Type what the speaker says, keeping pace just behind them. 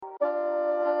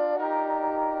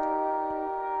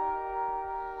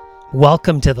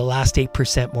Welcome to the Last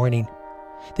 8% Morning.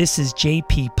 This is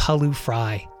JP Palu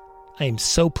Fry. I am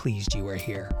so pleased you are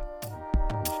here.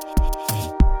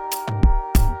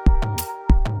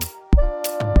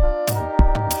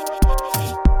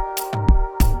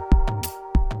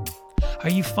 Are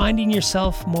you finding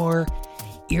yourself more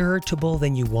irritable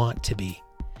than you want to be?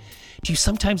 Do you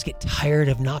sometimes get tired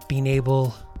of not being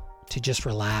able to just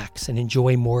relax and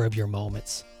enjoy more of your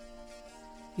moments?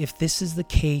 If this is the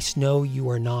case, know you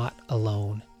are not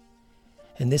alone.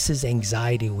 And this is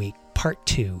Anxiety Week, Part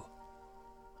 2.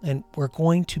 And we're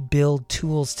going to build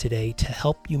tools today to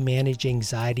help you manage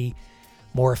anxiety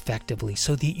more effectively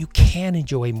so that you can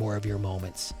enjoy more of your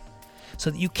moments. So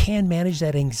that you can manage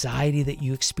that anxiety that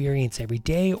you experience every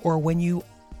day or when you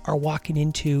are walking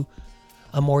into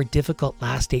a more difficult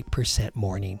last 8%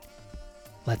 morning.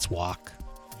 Let's walk.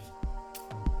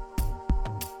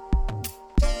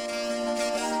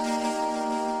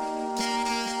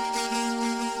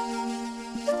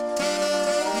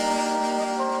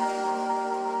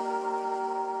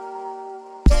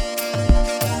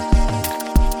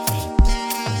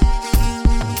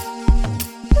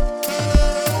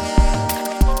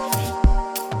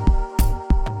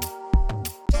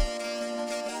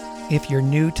 If you're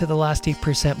new to the Last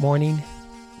 8% Morning,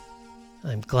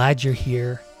 I'm glad you're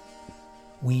here.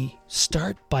 We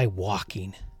start by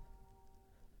walking.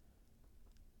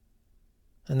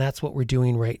 And that's what we're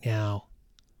doing right now.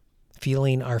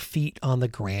 Feeling our feet on the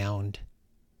ground.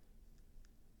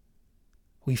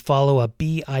 We follow a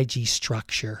BIG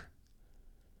structure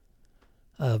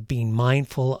of being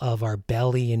mindful of our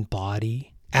belly and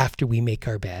body after we make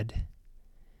our bed.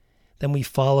 Then we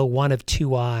follow one of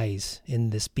two I's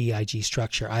in this BIG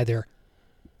structure, either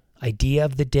idea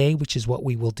of the day, which is what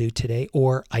we will do today,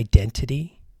 or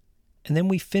identity. And then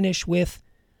we finish with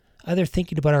either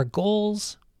thinking about our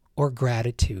goals or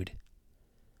gratitude.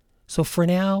 So for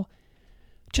now,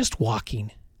 just walking.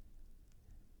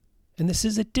 And this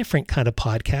is a different kind of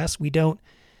podcast. We don't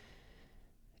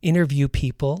interview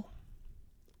people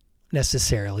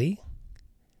necessarily.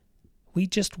 We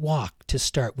just walk to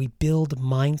start. We build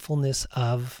mindfulness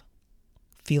of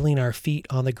feeling our feet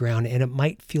on the ground, and it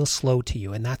might feel slow to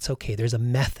you, and that's okay. There's a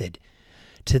method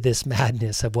to this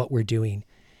madness of what we're doing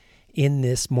in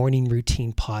this morning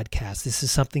routine podcast. This is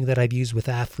something that I've used with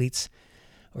athletes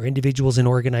or individuals in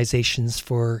organizations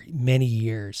for many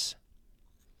years.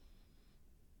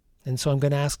 And so I'm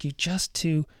going to ask you just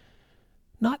to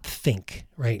not think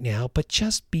right now, but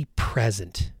just be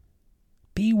present.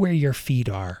 Be where your feet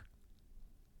are.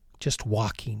 Just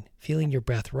walking, feeling your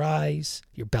breath rise,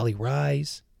 your belly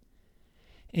rise,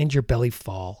 and your belly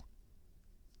fall.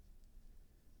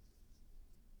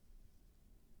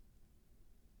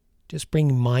 Just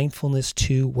bring mindfulness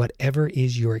to whatever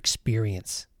is your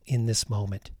experience in this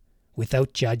moment,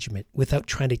 without judgment, without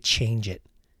trying to change it.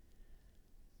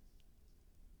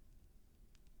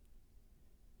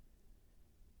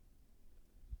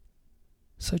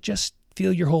 So just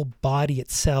feel your whole body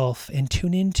itself and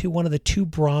tune into one of the two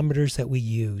barometers that we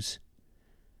use.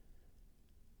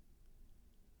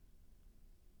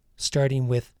 Starting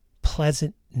with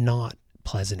pleasant, not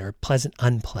pleasant, or pleasant,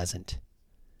 unpleasant.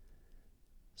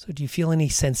 So do you feel any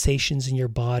sensations in your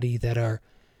body that are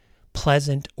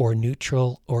pleasant or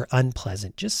neutral or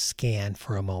unpleasant? Just scan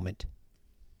for a moment.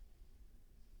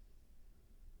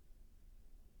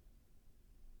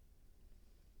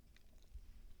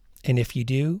 And if you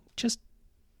do, just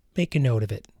make a note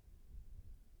of it.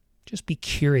 Just be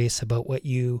curious about what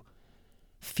you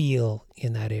feel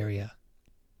in that area.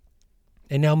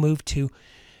 And now move to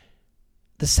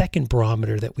the second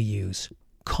barometer that we use.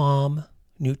 Calm,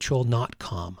 neutral, not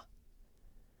calm.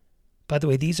 By the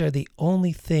way, these are the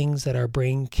only things that our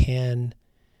brain can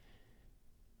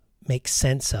make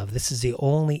sense of. This is the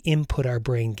only input our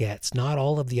brain gets, not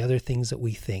all of the other things that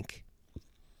we think.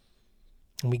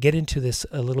 And we get into this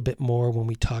a little bit more when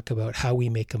we talk about how we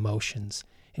make emotions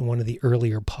in one of the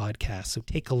earlier podcasts. So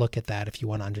take a look at that if you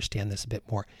want to understand this a bit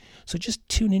more. So just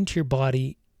tune into your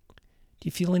body. Do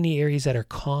you feel any areas that are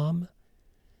calm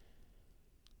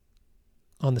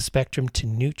on the spectrum to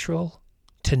neutral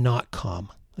to not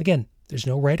calm? Again, there's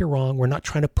no right or wrong. We're not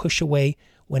trying to push away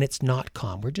when it's not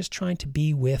calm. We're just trying to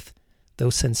be with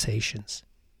those sensations.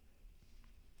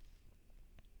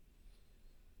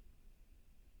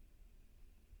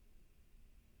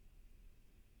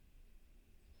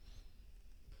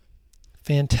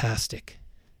 Fantastic.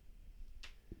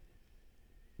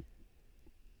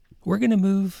 We're going to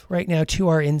move right now to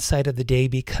our insight of the day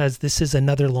because this is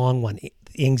another long one.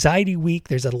 Anxiety Week,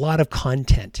 there's a lot of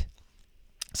content.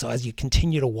 So as you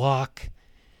continue to walk,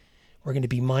 we're going to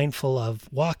be mindful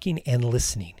of walking and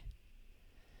listening.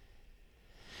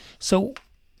 So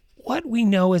what we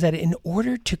know is that in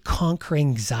order to conquer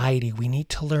anxiety, we need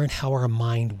to learn how our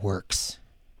mind works.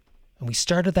 And we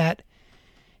started that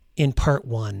in part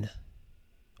 1.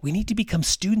 We need to become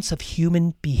students of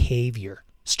human behavior,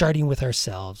 starting with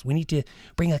ourselves. We need to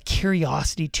bring a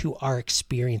curiosity to our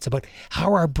experience about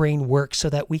how our brain works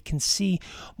so that we can see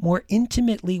more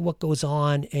intimately what goes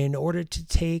on in order to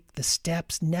take the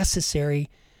steps necessary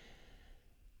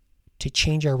to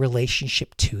change our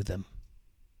relationship to them.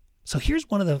 So here's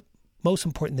one of the most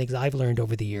important things I've learned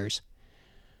over the years.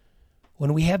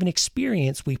 When we have an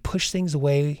experience, we push things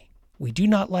away we do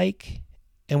not like,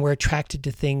 and we're attracted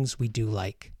to things we do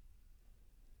like.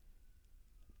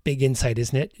 Big insight,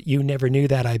 isn't it? You never knew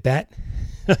that, I bet.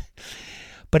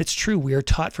 But it's true. We are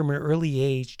taught from an early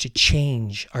age to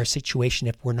change our situation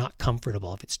if we're not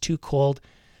comfortable. If it's too cold,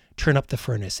 turn up the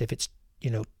furnace. If it's,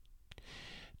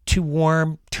 too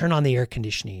warm, turn on the air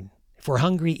conditioning. If we're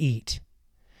hungry, eat.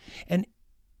 And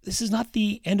this is not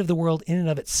the end of the world in and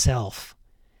of itself,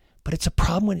 but it's a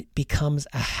problem when it becomes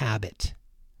a habit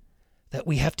that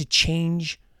we have to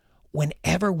change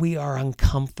whenever we are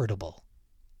uncomfortable.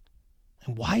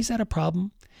 And why is that a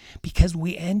problem? Because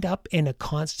we end up in a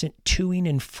constant toing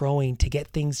and froing to get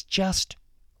things just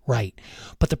right.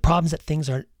 But the problem is that things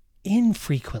are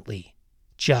infrequently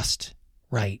just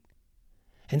right.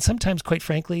 And sometimes, quite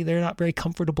frankly, they're not very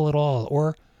comfortable at all,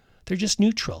 or they're just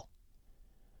neutral.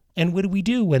 And what do we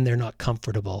do when they're not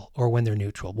comfortable or when they're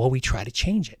neutral? Well, we try to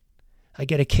change it. I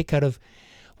get a kick out of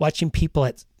watching people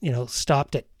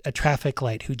stopped at a traffic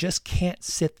light who just can't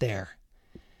sit there.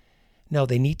 No,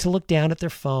 they need to look down at their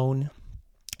phone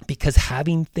because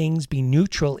having things be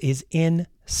neutral is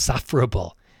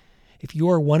insufferable. If you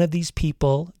are one of these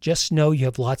people, just know you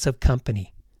have lots of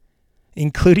company,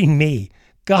 including me.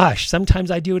 Gosh, sometimes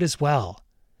I do it as well.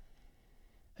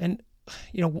 And,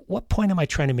 what point am I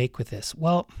trying to make with this?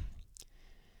 Well,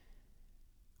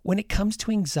 when it comes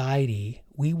to anxiety,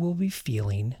 we will be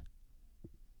feeling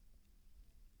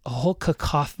a whole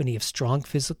cacophony of strong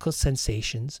physical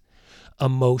sensations,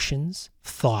 emotions,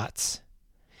 thoughts.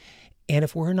 And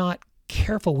if we're not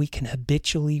careful, we can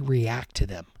habitually react to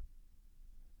them.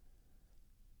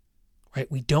 Right?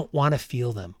 We don't want to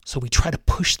feel them. So we try to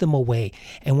push them away.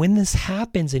 And when this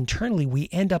happens internally, we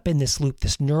end up in this loop,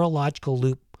 this neurological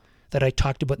loop that I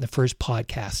talked about in the first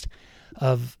podcast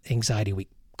of Anxiety Week.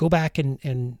 Go back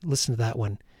and listen to that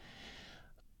one.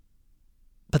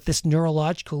 But this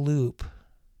neurological loop,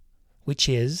 which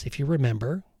is, if you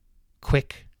remember,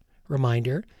 quick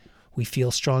reminder, we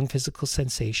feel strong physical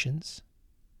sensations.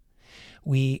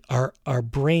 Our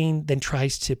brain then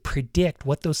tries to predict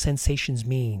what those sensations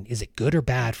mean. Is it good or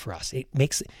bad for us? It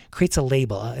creates a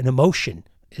label. An emotion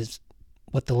is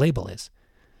what the label is.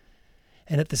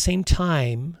 And at the same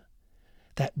time,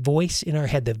 that voice in our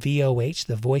head, the VOH,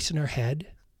 the voice in our head,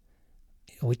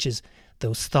 which is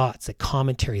those thoughts, the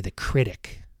commentary, the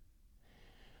critic,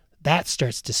 that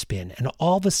starts to spin. And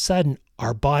all of a sudden,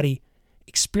 our body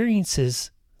experiences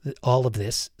all of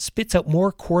this, spits out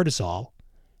more cortisol,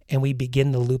 and we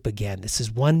begin the loop again. This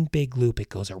is one big loop. It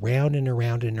goes around and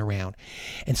around and around.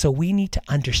 And so we need to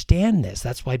understand this.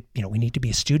 That's why, we need to be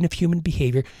a student of human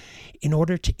behavior in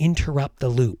order to interrupt the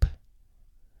loop,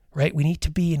 right? We need to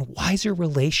be in wiser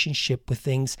relationship with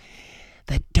things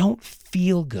that don't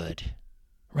feel good,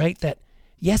 right? That,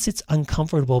 yes, it's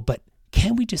uncomfortable, but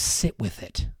can we just sit with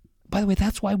it? By the way,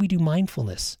 that's why we do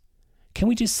mindfulness. Can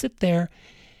we just sit there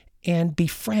and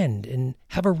befriend and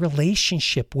have a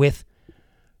relationship with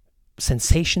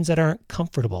sensations that aren't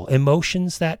comfortable,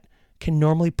 emotions that can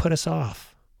normally put us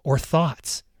off, or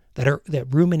thoughts that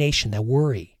rumination, that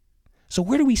worry. So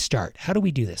where do we start? How do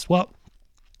we do this? Well,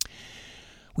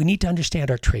 we need to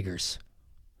understand our triggers.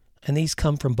 And these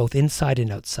come from both inside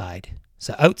and outside.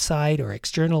 So outside or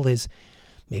external is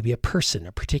maybe a person,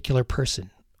 a particular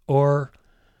person, or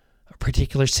a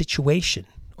particular situation,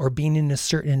 or being in a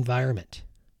certain environment.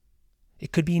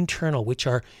 It could be internal, which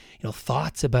are,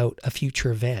 thoughts about a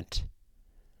future event.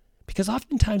 Because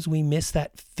oftentimes we miss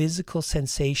that physical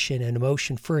sensation and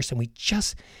emotion first, and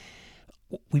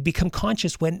we become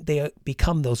conscious when they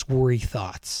become those worry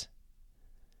thoughts.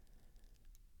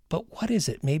 But what is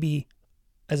it? Maybe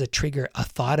as a trigger, a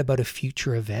thought about a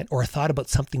future event, or a thought about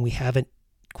something we haven't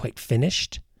quite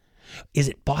finished? Is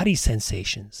it body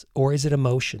sensations, or is it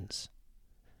emotions?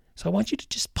 So I want you to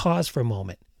just pause for a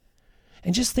moment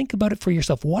and just think about it for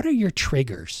yourself. What are your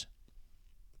triggers?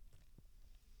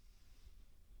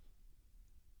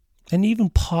 And even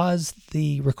pause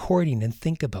the recording and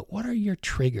think about, what are your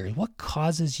triggers? What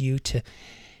causes you to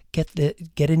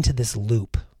get into this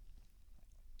loop?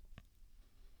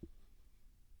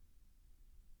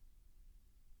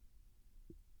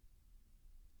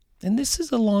 And this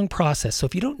is a long process. So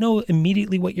if you don't know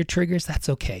immediately what your trigger is, that's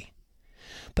okay.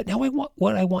 But now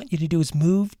what I want you to do is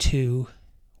move to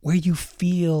where you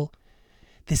feel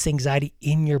this anxiety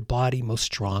in your body most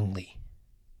strongly.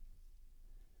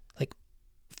 Like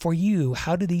for you,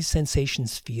 how do these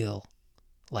sensations feel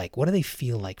like? What do they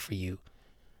feel like for you?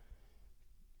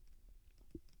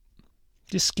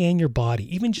 Just scan your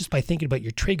body. Even just by thinking about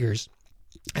your triggers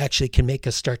actually can make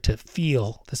us start to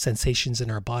feel the sensations in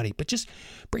our body. But just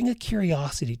bring a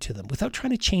curiosity to them without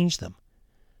trying to change them.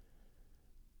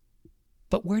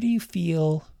 But where do you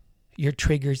feel your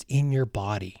triggers in your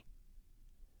body?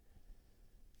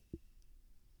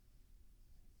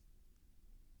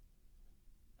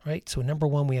 Right? So number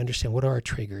one, we understand what are our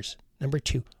triggers. Number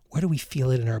two, where do we feel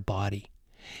it in our body?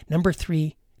 Number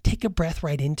three, take a breath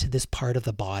right into this part of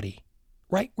the body,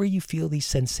 right where you feel these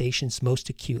sensations most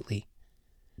acutely.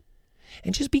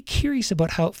 And just be curious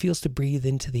about how it feels to breathe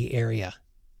into the area.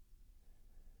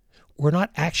 We're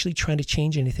not actually trying to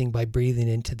change anything by breathing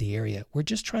into the area. We're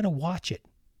just trying to watch it.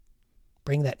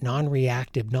 Bring that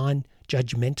non-reactive,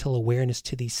 non-judgmental awareness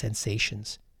to these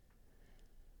sensations.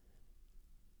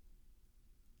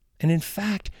 And in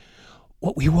fact,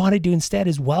 what we want to do instead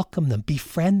is welcome them,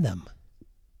 befriend them.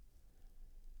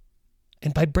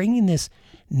 And by bringing this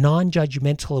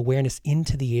non-judgmental awareness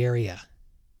into the area,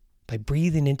 by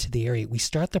breathing into the area, we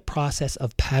start the process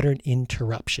of pattern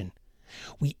interruption.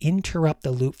 We interrupt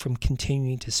the loop from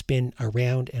continuing to spin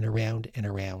around and around and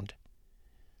around.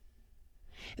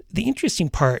 The interesting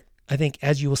part, I think,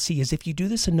 as you will see, is if you do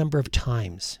this a number of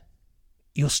times,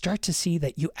 you'll start to see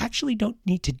that you actually don't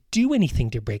need to do anything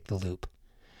to break the loop.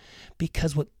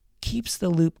 Because what keeps the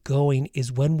loop going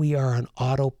is when we are on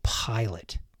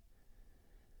autopilot.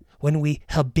 When we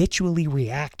habitually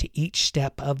react to each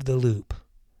step of the loop,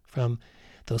 from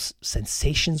those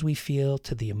sensations we feel,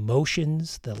 to the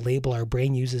emotions, the label our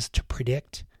brain uses to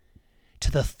predict, to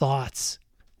the thoughts,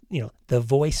 the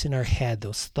voice in our head,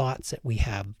 those thoughts that we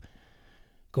have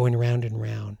going round and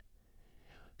round.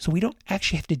 So we don't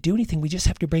actually have to do anything. We just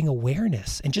have to bring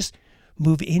awareness and just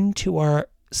move into our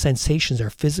sensations, our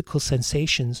physical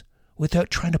sensations, without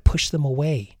trying to push them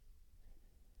away.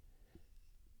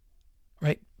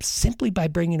 Right? Simply by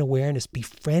bringing awareness,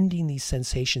 befriending these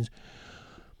sensations,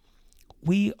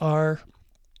 we are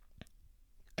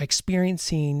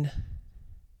experiencing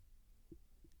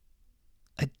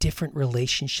a different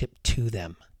relationship to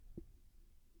them.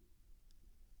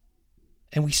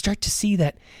 And we start to see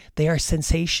that they are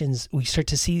sensations. We start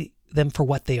to see them for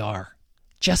what they are,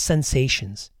 just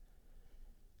sensations.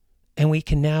 And we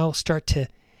can now start to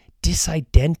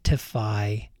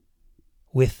disidentify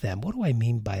with them. What do I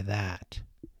mean by that?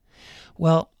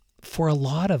 Well, for a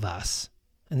lot of us,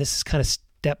 and this is kind of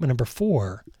step number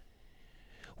 4,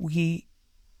 we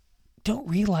don't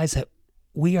realize that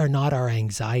we are not our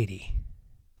anxiety.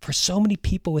 For so many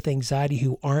people with anxiety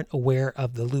who aren't aware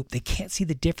of the loop, they can't see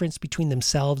the difference between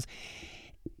themselves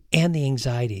and the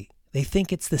anxiety. They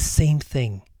think it's the same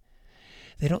thing.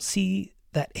 They don't see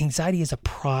that anxiety is a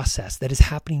process that is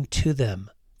happening to them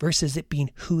versus it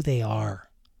being who they are.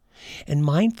 And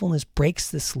mindfulness breaks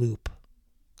this loop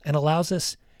and allows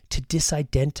us to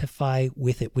disidentify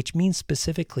with it, which means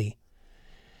specifically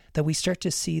that we start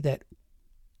to see that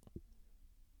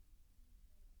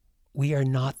we are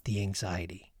not the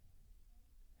anxiety.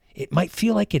 It might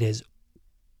feel like it is,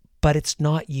 but it's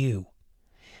not you.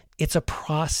 It's a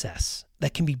process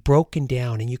that can be broken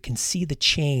down, and you can see the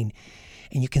chain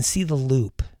and you can see the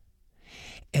loop.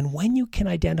 And when you can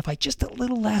identify just a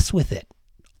little less with it,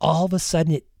 all of a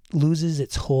sudden it loses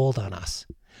its hold on us.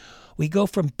 We go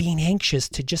from being anxious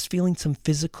to just feeling some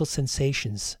physical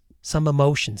sensations, some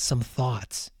emotions, some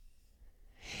thoughts.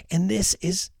 And this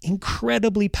is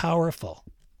incredibly powerful.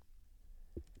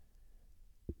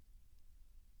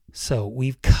 So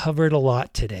we've covered a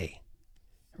lot today,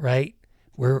 right?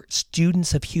 We're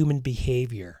students of human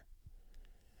behavior.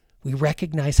 We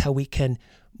recognize how we can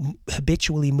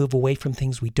habitually move away from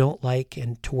things we don't like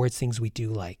and towards things we do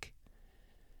like.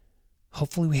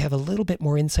 Hopefully we have a little bit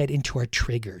more insight into our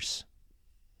triggers.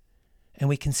 And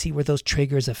we can see where those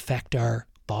triggers affect our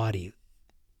body,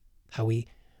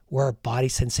 where our body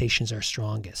sensations are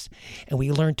strongest. And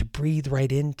we learn to breathe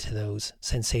right into those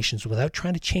sensations without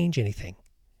trying to change anything.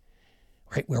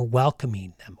 Right? We're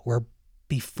welcoming them. We're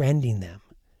befriending them.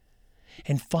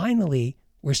 And finally,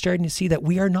 we're starting to see that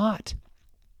we are not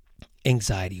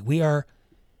anxiety. We are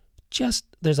just,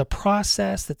 there's a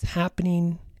process that's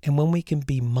happening. And when we can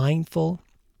be mindful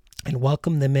and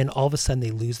welcome them in, all of a sudden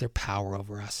they lose their power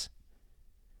over us.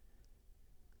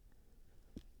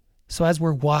 So as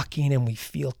we're walking and we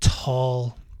feel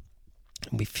tall,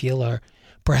 and we feel our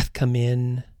breath come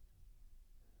in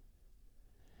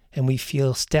and we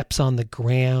feel steps on the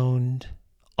ground,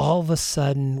 all of a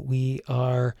sudden we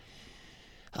are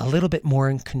a little bit more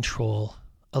in control,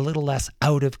 a little less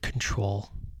out of control.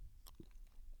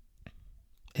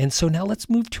 And so now let's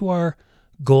move to our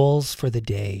goals for the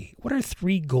day. What are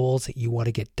 3 goals that you want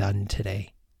to get done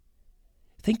today?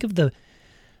 Think of the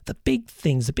big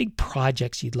things, the big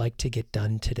projects you'd like to get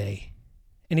done today.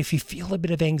 And if you feel a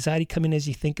bit of anxiety come in as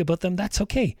you think about them, that's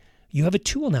okay. You have a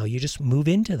tool now. You just move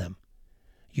into them.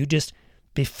 You just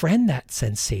befriend that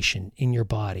sensation in your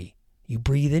body. You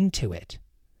breathe into it.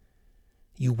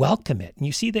 You welcome it. And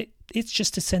you see that it's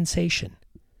just a sensation.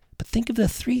 But think of the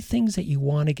 3 things that you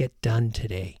want to get done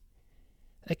today.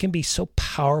 That can be so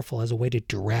powerful as a way to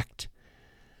direct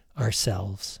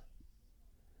ourselves.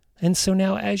 And so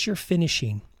now as you're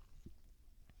finishing,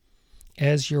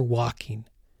 as you're walking,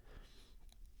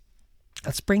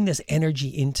 let's bring this energy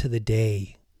into the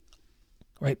day,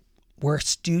 right? We're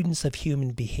students of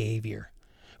human behavior.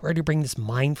 We're going to bring this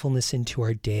mindfulness into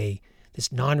our day,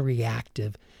 this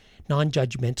non-reactive,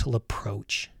 non-judgmental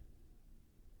approach.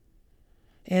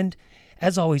 And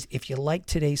as always, if you like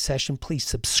today's session, please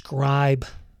subscribe,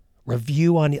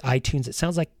 review on iTunes. It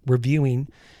sounds like reviewing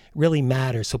really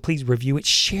matters, so please review it,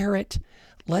 share it.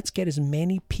 Let's get as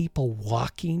many people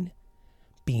walking,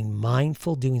 being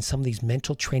mindful, doing some of these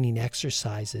mental training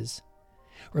exercises.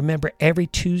 Remember, every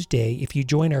Tuesday, if you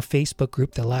join our Facebook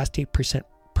group, The Last 8%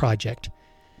 Project,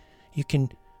 you can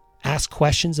ask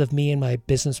questions of me and my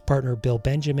business partner, Bill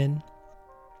Benjamin.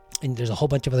 And there's a whole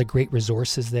bunch of other great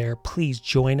resources there. Please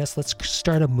join us. Let's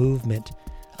start a movement,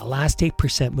 a Last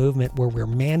 8% movement where we're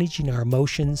managing our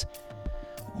emotions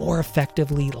more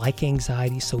effectively, like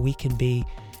anxiety, so we can be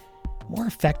more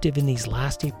effective in these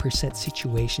last 8%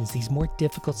 situations, these more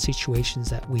difficult situations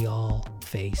that we all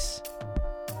face.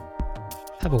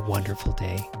 Have a wonderful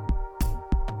day.